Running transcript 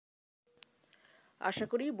আশা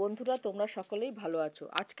করি বন্ধুরা তোমরা সকলেই ভালো আছো।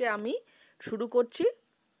 আজকে আমি শুরু করছি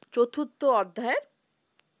চতুর্থ অধ্যায়ের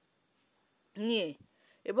নিয়ে,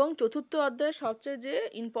 এবং চতুর্থ অধ্যায়ের সবচেয়ে যে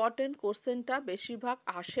ইম্পর্টেন্ট কোশ্চেনটা বেশিরভাগ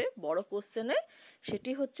আসে বড় কোশ্চেনে,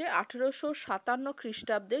 সেটি হচ্ছে 1857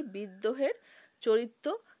 খ্রিস্টাব্দের বিদ্রোহের চরিত্র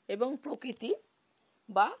এবং প্রকৃতি।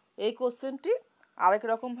 বা এই কোশ্চেনটি আরেক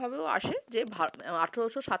রকমভাবেও আসে যে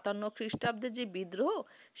 1857 খ্রিস্টাব্দের যে বিদ্রোহ,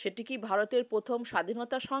 সেটি কি ভারতের প্রথম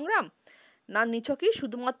স্বাধীনতা সংগ্রাম, না নিছকই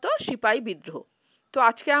শুধুমাত্র সিপাহী বিদ্রোহ। তো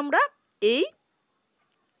আজকে আমরা এই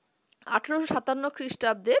 1857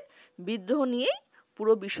 খ্রিস্টাব্দের বিদ্রোহ নিয়েই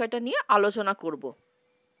পুরো বিষয়টা নিয়ে আলোচনা করব।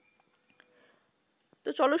 তো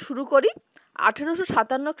চলো শুরু করি।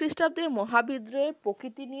 1857 খ্রিস্টাব্দের মহাবিদ্রোহের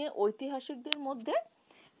প্রকৃতি নিয়ে ঐতিহাসিকদের মধ্যে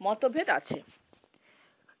মতভেদ আছে।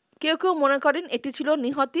 কেউ কেউ মনে করেন এটি ছিল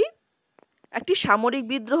নিহতি একটি সামরিক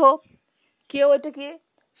বিদ্রোহ, কেউ এটাকে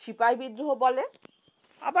সিপাহী বিদ্রোহ বলে,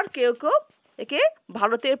 আবার কেউ কেউ একে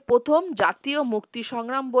ভারতের প্রথম জাতীয় মুক্তি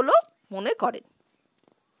সংগ্রাম বলেও মনে করেন।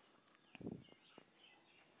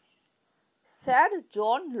 স্যার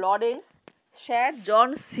জন লরেন্স, স্যার জন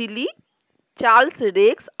সিলি, চার্লস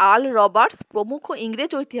রেক্স, আল রবার্টস প্রমুখ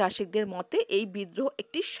ইংরেজ ঐতিহাসিকদের মতে এই বিদ্রোহ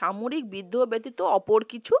একটি সামরিক বিদ্রোহ ব্যতীত অপর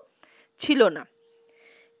কিছু ছিল না।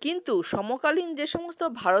 কিন্তু সমকালীন যে সমস্ত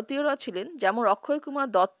ভারতীয়রা ছিলেন, যেমন অক্ষয় কুমার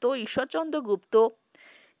দত্ত, ঈশ্বরচন্দ্র গুপ্ত,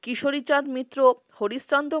 কিশোরীচাঁদ মিত্র,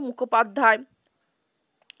 হরিশ্চন্দ্র মুখোপাধ্যায়,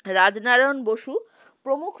 রাজনারায়ণ বসু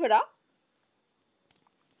প্রমুখরা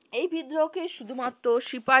এই বিদ্রোহকে শুধুমাত্র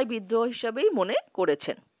সিপাহী বিদ্রোহ হিসেবেই মনে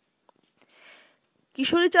করেছেন।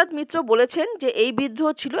 কিশোরীচাঁদ মিত্র বলেছেন যে এই বিদ্রোহ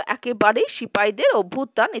ছিল একেবারেই সিপাহীদের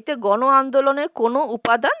অভ্যুত্থান, এতে গণ আন্দোলনের কোনো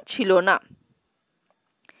উপাদান ছিল না,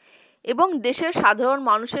 এবং দেশের সাধারণ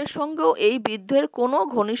মানুষের সঙ্গেও এই বিদ্রোহের কোনো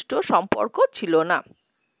ঘনিষ্ঠ সম্পর্ক ছিল না।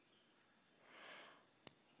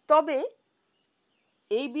 তবে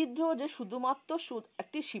এই বিদ্রোহ যে শুধুমাত্র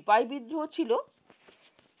একটি সিপাহী বিদ্রোহ ছিল,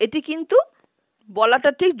 এটি কিন্তু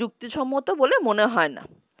বলাটা ঠিক যুক্তিসম্মত বলে মনে হয় না।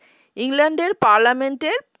 ইংল্যান্ডের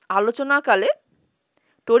পার্লামেন্টের আলোচনাকালে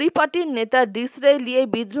টরি পার্টির নেতা ডিসরেলি এই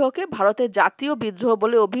বিদ্রোহকে ভারতের জাতীয় বিদ্রোহ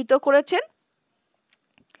বলে অভিহিত করেছেন,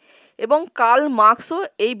 এবং কার্ল মার্কসও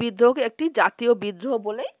এই বিদ্রোহকে একটি জাতীয় বিদ্রোহ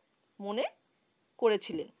বলে মনে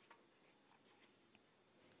করেছিলেন।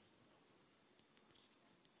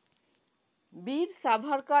 বীর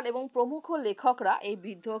সাভারকর এবং প্রমুখ লেখকরা এই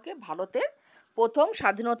বিদ্রোহকে ভারতের প্রথম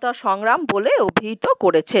স্বাধীনতা সংগ্রাম বলে অভিহিত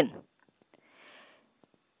করেছেন।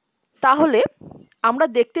 তাহলে আমরা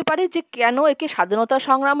দেখতে পারি যে কেন একে স্বাধীনতা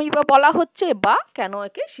সংগ্রামই বা বলা হচ্ছে, বা কেন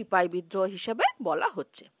একে সিপাহী বিদ্রোহ হিসেবে বলা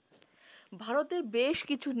হচ্ছে। ভারতের বেশ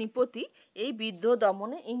কিছু নৃপতি এই বিদ্রোহ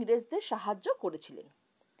দমনে ইংরেজদের সাহায্য করেছিলেন।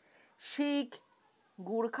 শিখ,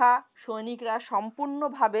 গুর্খা সৈনিকরা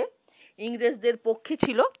সম্পূর্ণভাবে ইংরেজদের পক্ষে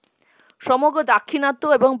ছিল। সমগ্র দাক্ষিণাত্য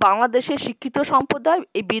এবং বাংলাদেশের শিক্ষিত সম্প্রদায়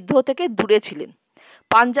এই বিদ্রোহ থেকে দূরে ছিলেন।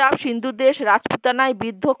 পাঞ্জাব, সিন্ধু দেশ, রাজপুতানায়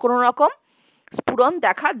বিদ্রোহ কোনো রকম স্ফুরণ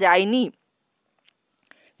দেখা যায়নি।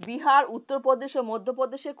 বিহার, উত্তরপ্রদেশ ও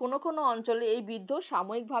মধ্যপ্রদেশের কোনো কোনো অঞ্চলে এই বিদ্রোহ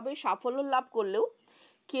সাময়িকভাবে সাফল্য লাভ করলেও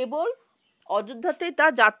কেবল অযোধ্যাতেই তা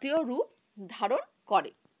জাতীয় রূপ ধারণ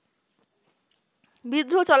করে।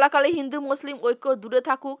 বিদ্রোহ চলাকালে হিন্দু মুসলিম ঐক্য দূরে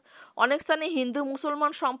থাকুক, অনেক স্থানে হিন্দু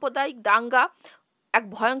মুসলমান সাম্প্রদায়িক দাঙ্গা এক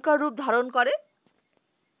ভয়ঙ্কর রূপ ধারণ করে,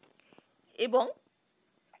 এবং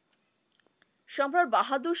সম্রাট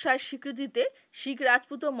বাহাদুর শাহের স্বীকৃতিতে শিখ,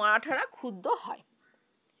 রাজপুত ও মারাঠারা ক্ষুব্ধ হয়।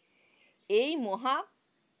 এই মহা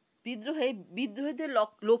বিদ্রোহীদের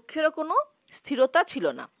লক্ষ্যেরও কোনো স্থিরতা ছিল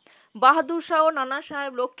না। বাহাদুর শাহ, নানা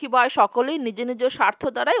সাহেব, লক্ষ্মীবাই সকলেই নিজ নিজ স্বার্থ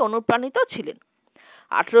দ্বারাই অনুপ্রাণিত ছিলেন।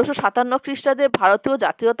 1857 খ্রিস্টাব্দে ভারতীয়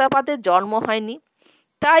জাতীয়তাবাদের জন্ম হয়নি,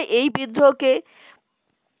 তাই এই বিদ্রোহকে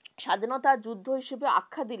স্বাধীনতার যুদ্ধ হিসেবে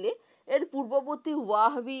আখ্যা দিলে এর পূর্ববর্তী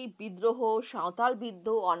ওয়াহাবি বিদ্রোহ, সাঁওতাল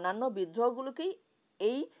বিদ্রোহ, অন্যান্য বিদ্রোহগুলোকেই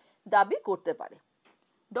এই দাবি করতে পারে।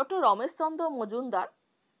 ডক্টর রমেশচন্দ্র মজুমদার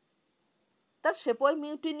তার সেপয়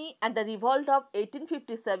mutiny and the revolt of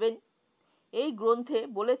 1857 এই গ্রন্থে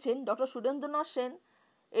বলেছেন, ডক্টর সুরেন্দ্রনাথ সেন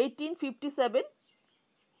 1857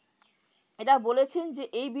 এটা বলেছেন যে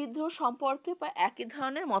এই বিদ্রোহ সম্পর্কে প্রায় একই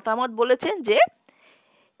ধরনের মতামত বলেছেন, যে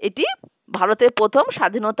এটি ভারতের প্রথম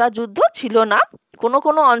স্বাধীনতা যুদ্ধ ছিল না, কোনো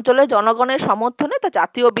কোনো অঞ্চলে জনগণের সমর্থনে তা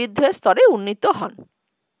জাতীয় বিদ্রোহের স্তরে উন্নীত হন।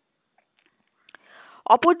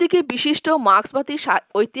 অপরদিকে বিশিষ্ট মার্ক্সবাদী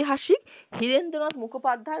ঐতিহাসিক হীরেন্দ্রনাথ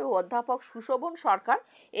মুখোপাধ্যায় ও অধ্যাপক সুশোভন সরকার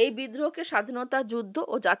এই বিদ্রোহকে স্বাধীনতা যুদ্ধ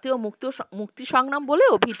ও জাতীয় মুক্তি সংগ্রাম বলে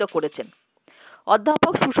অভিহিত করেছেন।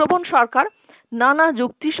 অধ্যাপক সুশোভন সরকার নানা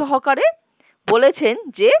যুক্তি সহকারে বলেছেন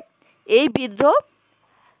যে এই বিদ্রোহ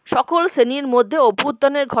সকল শ্রেণীর মধ্যে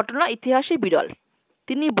অভ্যুত্থানের ঘটনা ইতিহাসে বিরল।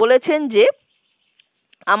 তিনি বলেছেন যে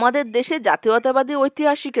আমাদের দেশে জাতীয়তাবাদী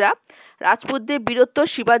ঐতিহাসিকরা রাজপুতদের বীরত্ব,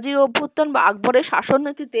 শিবাজির অভ্যুত্থান বা আকবরের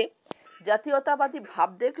শাসননীতিতে জাতীয়তাবাদী ভাব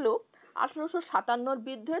দেখলেও 1857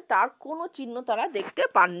 বিদ্রোহে তার কোনো চিহ্ন তারা দেখতে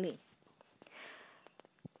পাননি।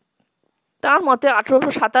 তার মতে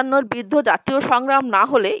 1857 বিদ্রোহ জাতীয় সংগ্রাম না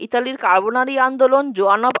হলে ইতালির কার্বোনারি আন্দোলন,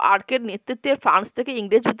 জোয়ান অফ আর্কের নেতৃত্বে ফ্রান্স থেকে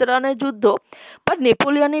ইংরেজ বিতাড়নের যুদ্ধ বা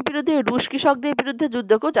নেপোলিয়নের বিরুদ্ধে রুশ কৃষকদের বিরুদ্ধে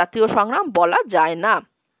যুদ্ধকেও জাতীয় সংগ্রাম বলা যায় না।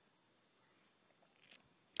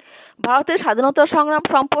 ভারতের স্বাধীনতা সংগ্রাম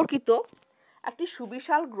সম্পর্কিত একটি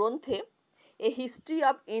সুবিশাল গ্রন্থে a history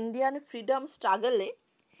of Indian freedom স্ট্রাগলে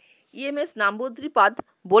EMS Namboodiripad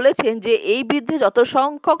বলেছেন যে এই বিদ্রোহে যত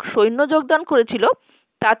সংখ্যক সৈন্য যোগদান করেছিল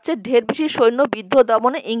তার চেয়ে ঢের বেশি সৈন্য বিদ্রোহ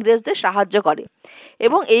দমনে ইংরেজদের সাহায্য করে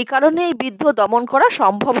এবং এই কারণে এই বিদ্রোহ দমন করা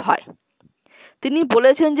সম্ভব হয়। তিনি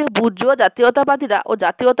বলেছেন যে বুর্জোয়া জাতীয়তাবাদীরা ও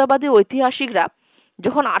জাতীয়তাবাদী ঐতিহাসিকরা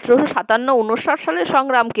যখন 1857-59 সালের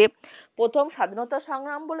সংগ্রামকে প্রথম স্বাধীনতা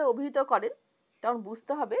সংগ্রাম বলে অভিহিত করেন তখন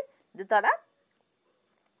বুঝতে হবে যে তারা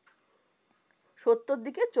সত্যর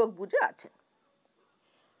দিকে চোখ বুজে আছেন।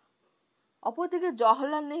 অপরদিকে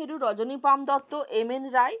জওহরলাল নেহেরু, রজনী পাম দত্ত, MN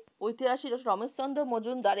রায়, ঐতিহাসিক রমেশচন্দ্র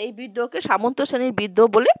মজুমদার এই বিদ্রোহকে সামন্ত শ্রেণীর বিদ্রোহ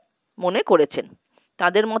বলে মনে করেছেন।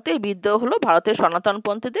 তাদের মতে এই বিদ্রোহ হলো ভারতের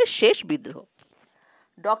সনাতনপন্থীদের শেষ বিদ্রোহ।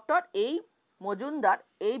 ডক্টর মজুমদার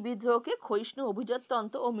এই বিদ্রোহকে ক্ষয়িষ্ণু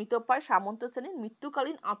অভিজাততন্ত্র ও মৃতপ্রায় সামন্ত শ্রেণীর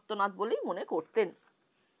মৃত্যুকালীন আত্মনাদ বলেই মনে করতেন।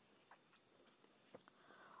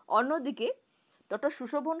 অন্যদিকে ডক্টর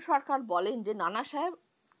সুশোভন সরকার বলেন যে নানা সাহেব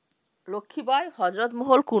লক্ষ্মীবাই,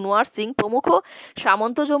 হজরতমহল, কুনওয়ার সিং প্রমুখ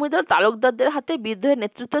সামন্ত জমিদার তালুকদারদের হাতে বিদ্রোহের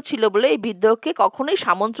নেতৃত্ব ছিল বলে এই বিদ্রোহকে কখনোই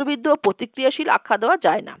সামন্ত বিদ্রোহ প্রতিক্রিয়াশীল আখ্যা দেওয়া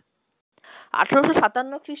যায় না।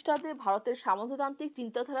 1857 খ্রিস্টাব্দে ভারতের সামন্ততান্ত্রিক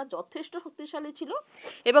চিন্তাধারা যথেষ্ট শক্তিশালী ছিল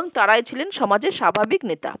এবং তারাই ছিলেন সমাজের স্বাভাবিক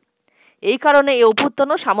নেতা। এই কারণে এই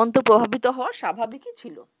অভ্যুত্থানও সামন্ত প্রভাবিত হওয়া স্বাভাবিকই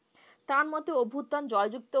ছিল। তার মতে অভ্যুত্থান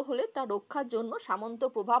জয়যুক্ত হলে তা রক্ষার জন্য সামন্ত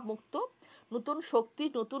প্রভাব মুক্ত নতুন শক্তি,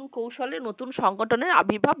 নতুন কৌশলে, নতুন সংগঠনের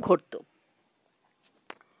আবির্ভাব ঘটত।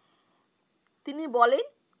 তিনি বলেন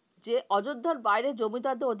যে অযোধ্যার বাইরে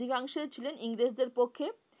জমিদারদের অধিকাংশই ছিলেন ইংরেজদের পক্ষে।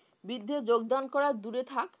 বিদ্রোহে যোগদান করা দূরে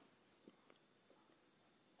থাক,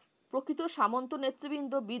 প্রকৃত সামন্ত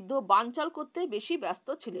নেতৃবৃন্দ বিদ্রোহ বানচাল করতে বেশি ব্যস্ত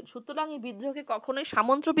ছিলেন। সুতরাং এই বিদ্রোহকে কখনোই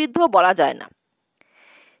সামন্ত বিদ্রোহ বলা যায় না।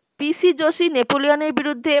 PC যোশী নেপোলিয়নের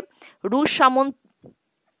বিরুদ্ধে রুশ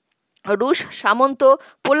সামন্ত,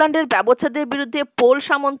 পোল্যান্ডের ব্যবচ্ছেদের বিরুদ্ধে পোল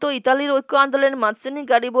সামন্ত, ইতালির ঐক্য আন্দোলনের মাৎসেনি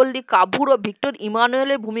গারিবল্ডি, কাভুর ও ভিক্টর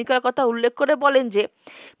ইমানুয়েলের ভূমিকার কথা উল্লেখ করে বলেন যে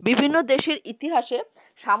বিভিন্ন দেশের ইতিহাসে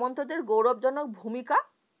সামন্তদের গৌরবজনক ভূমিকা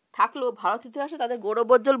থাকলেও ভারত ইতিহাসে তাদের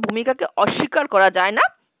গৌরবোজ্জ্বল ভূমিকাকে অস্বীকার করা যায় না।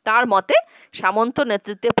 তার মতে সামন্ত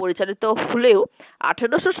নেতৃত্বে পরিচালিত হলেও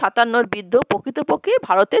 1857 বিদ্রোহ প্রকৃতপক্ষে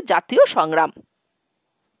ভারতের জাতীয় সংগ্রাম।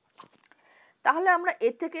 তাহলে আমরা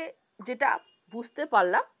এর থেকে যেটা বুঝতে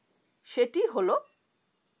পারলাম সেটি হলো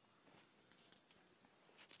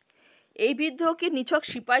এই বিদ্রোহকে নিছক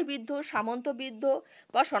সিপাহী বিদ্রোহ, সামন্ত বিদ্রোহ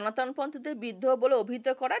বা সনাতনপন্থীদের বিদ্রোহ বলে অভিহিত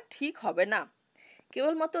করা ঠিক হবে না।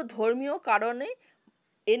 কেবলমাত্র ধর্মীয় কারণে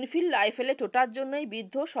এনফিল্ড রাইফেলে টোটার জন্য এই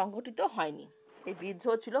বিদ্রোহ সংগঠিত হয়নি। এই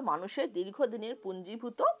বিদ্রোহ ছিল মানুষের দীর্ঘদিনের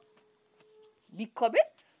পুঞ্জীভূত বিক্ষোভের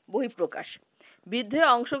বহিঃপ্রকাশ। বিদ্রোহে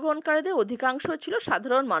অংশগ্রহণকারীদের অধিকাংশ ছিল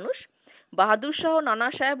সাধারণ মানুষ। বাহাদুর শাহ, নানা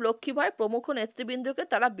সাহেব লক্ষ্মীবাই প্রমুখ নেতৃবৃন্দকে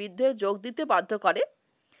তারা বিদ্রোহে যোগ দিতে বাধ্য করে।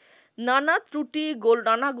 নানা ত্রুটি,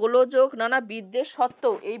 নানা গোলযোগ, নানা বিদ্বেষ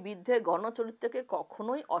সত্ত্বেও এই বিদ্রোহের গণচরিত্রকে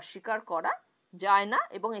কখনোই অস্বীকার করা যায় না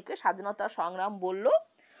এবং একে স্বাধীনতা সংগ্রাম বললেও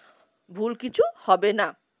ভুল কিছু হবে না।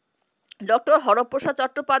 ডক্টর হরপ্রসাদ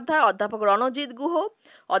চট্টোপাধ্যায়, অধ্যাপক রণজিৎ গুহ,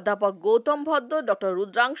 অধ্যাপক গৌতম ভদ্র, ডক্টর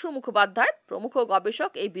রুদ্রাংশু মুখোপাধ্যায় প্রমুখ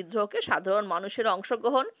গবেষক এই বিদ্রোহকে সাধারণ মানুষের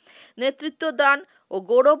অংশগ্রহণ, নেতৃত্ব দান ও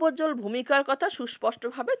গৌরবোজ্জ্বল ভূমিকার কথা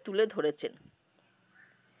সুস্পষ্টভাবে তুলে ধরেছেন।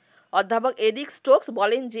 অধ্যাপক এরিক স্টোকস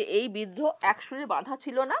বলেন যে এই বিদ্রোহ একসুরে বাঁধা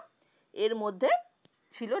ছিল না, এর মধ্যে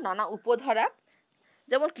ছিল নানা উপধারা,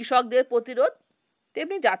 যেমন কৃষকদের প্রতিরোধ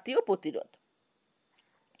তেমনি জাতীয় প্রতিরোধ।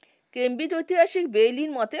 কেমব্রিজ ঐতিহাসিক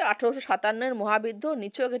বেইলির মতে 1857 মহাবিদ্রোহ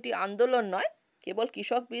নিছক এটি আন্দোলন নয়, কেবল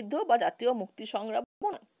কৃষক বিদ্রোহ বা জাতীয় মুক্তি সংগ্রাম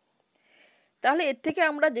নয়। তাহলে এর থেকে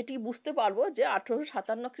আমরা যেটি বুঝতে পারবো যে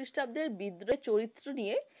 1857 খ্রিস্টাব্দের বিদ্রোহের চরিত্র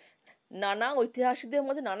নিয়ে নানা ঐতিহাসিকদের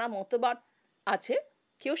মধ্যে নানা মতবাদ আছে।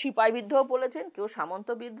 কেউ সিপাহী বিদ্রোহ বলেছেন, কেউ সামন্ত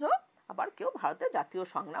বিদ্রোহ, আবার কেউ ভারতের জাতীয়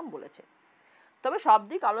সংগ্রাম বলেছে। তবে সব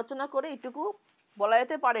দিক আলোচনা করে এটুকু বলা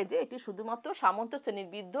যেতে পারে যে এটি শুধুমাত্র সামন্ত শ্রেণীর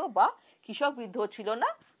বিদ্রোহ বা কৃষক বিদ্রোহ ছিল না।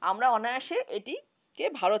 আমরা অনায়াসে এটিকে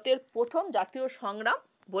ভারতের প্রথম জাতীয় সংগ্রাম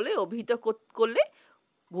বলে অভিহিত করলে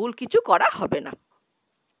ভুল কিছু করা হবে না।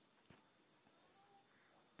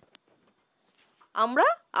 আমরা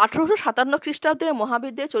 1857 খ্রিস্টাব্দে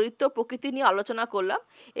মহাবীরদের চরিত্র প্রকৃতি নিয়ে আলোচনা করলাম।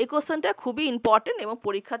 এই কোশ্চেনটা খুবই ইম্পর্টেন্ট এবং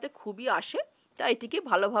পরীক্ষাতে খুবই আসে, তাই এটিকে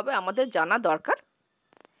ভালোভাবে আমাদের জানা দরকার।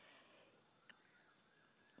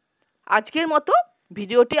 আজকের মতো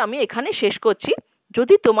ভিডিওটি আমি এখানে শেষ করছি।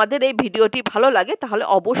 যদি তোমাদের এই ভিডিওটি ভালো লাগে তাহলে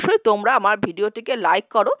অবশ্যই তোমরা আমার ভিডিওটিকে লাইক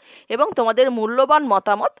করো এবং তোমাদের মূল্যবান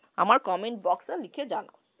মতামত আমার কমেন্ট বক্সে লিখে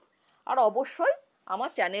জানাও। আর অবশ্যই আমার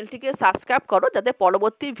চ্যানেলটিকে সাবস্ক্রাইব করো যাতে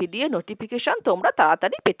পরবর্তী ভিডিও নোটিফিকেশন তোমরা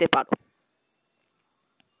তাড়াতাড়ি পেতে পারো।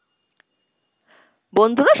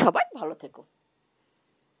 বন্ধুরা সবাই ভালো থেকো।